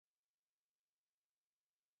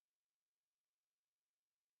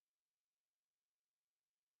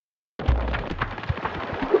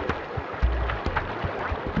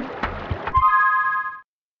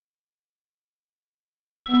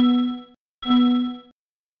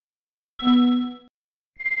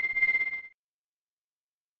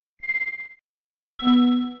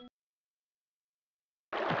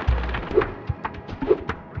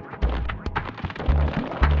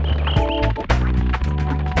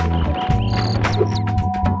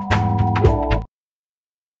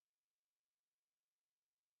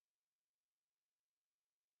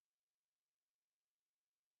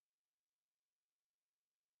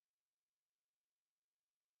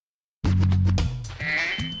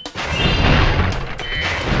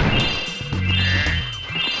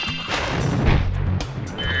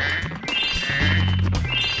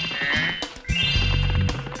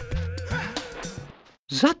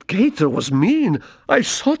skater was mean. I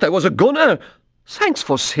thought I was a gunner. Thanks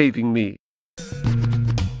for saving me.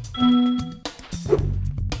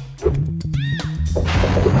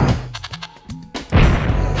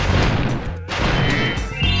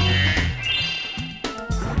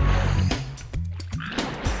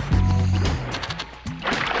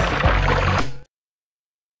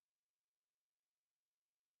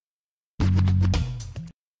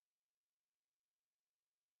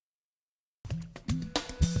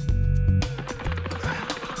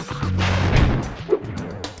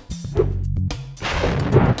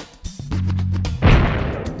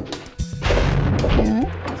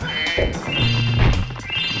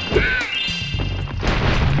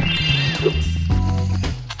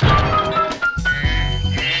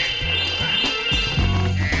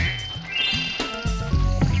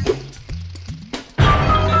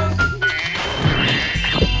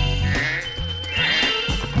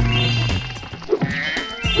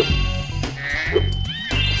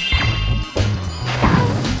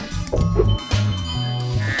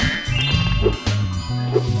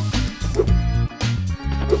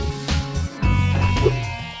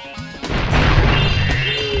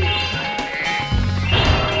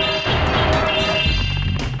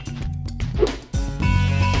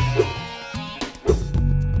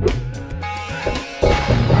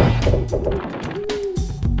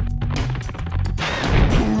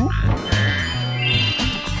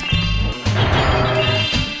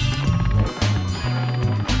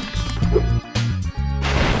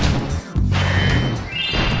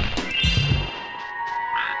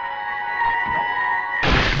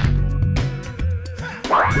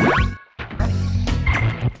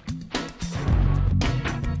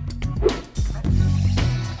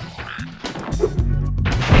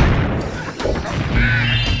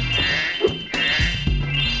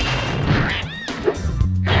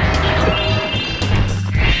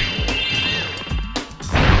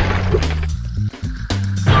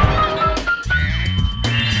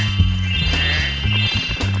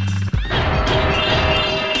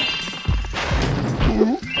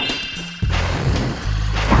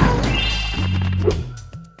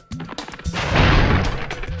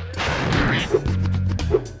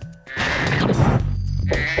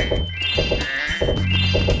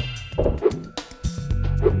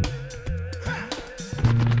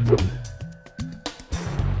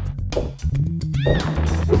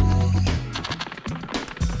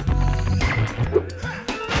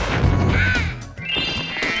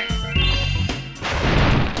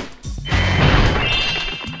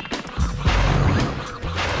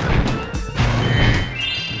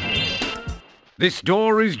 This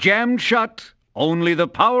door is jammed shut. Only the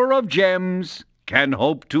power of gems can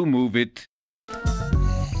hope to move it.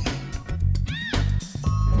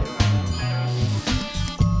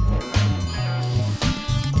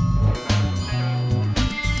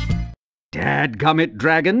 Dadgummit,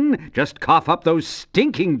 dragon, just cough up those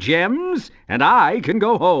stinking gems, and I can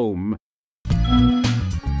go home.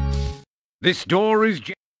 This door is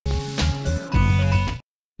jammed.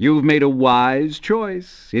 You've made a wise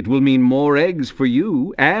choice. It will mean more eggs for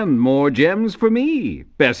you and more gems for me.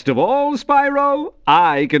 Best of all, Spyro,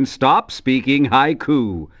 I can stop speaking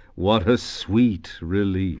haiku. What a sweet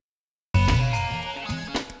relief.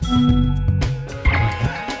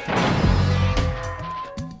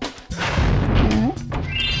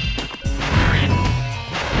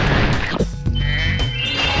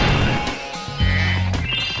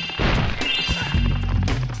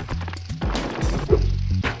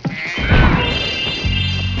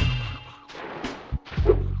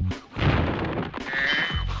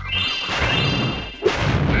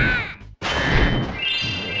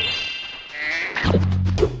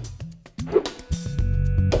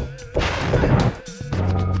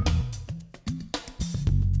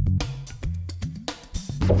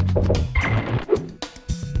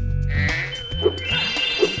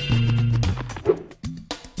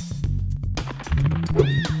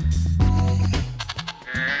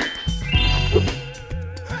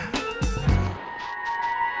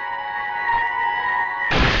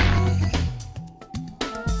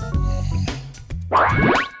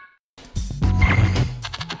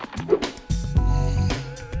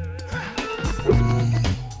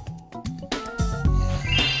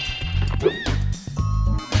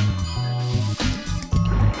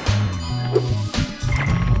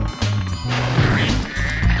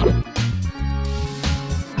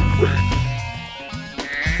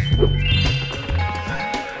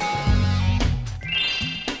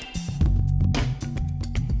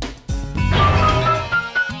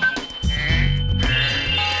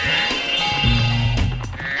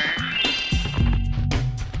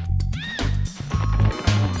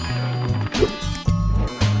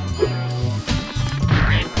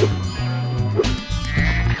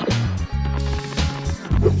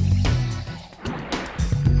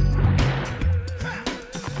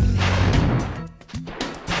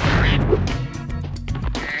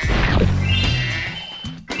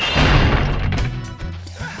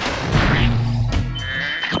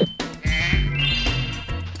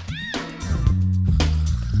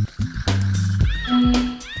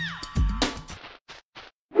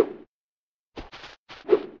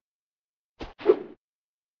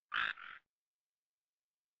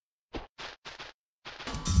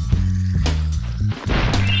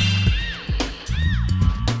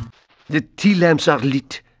 The tea lamps are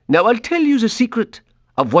lit. Now I'll tell you the secret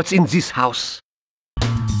of what's in this house.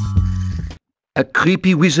 A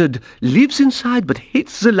creepy wizard lives inside but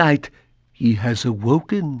hates the light. He has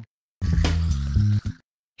awoken.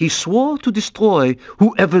 He swore to destroy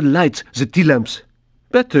whoever lights the tea lamps.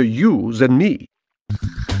 Better you than me.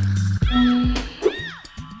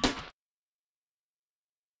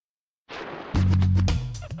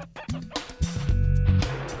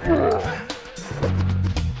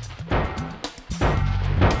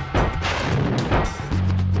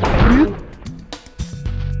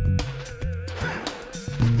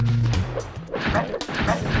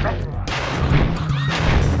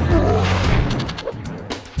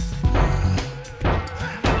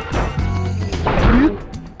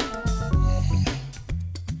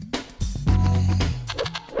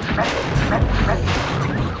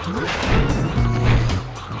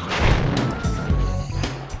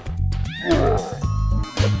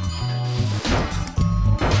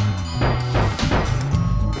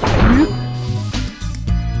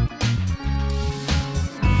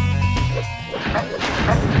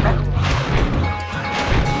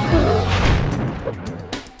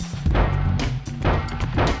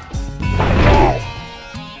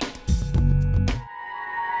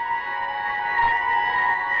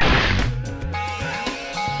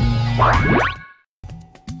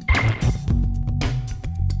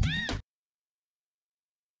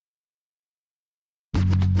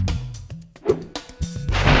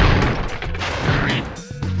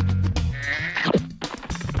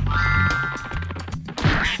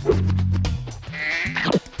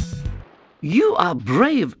 You are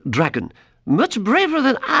brave, dragon. Much braver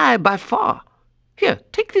than I by far. Here,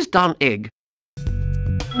 take this darn egg.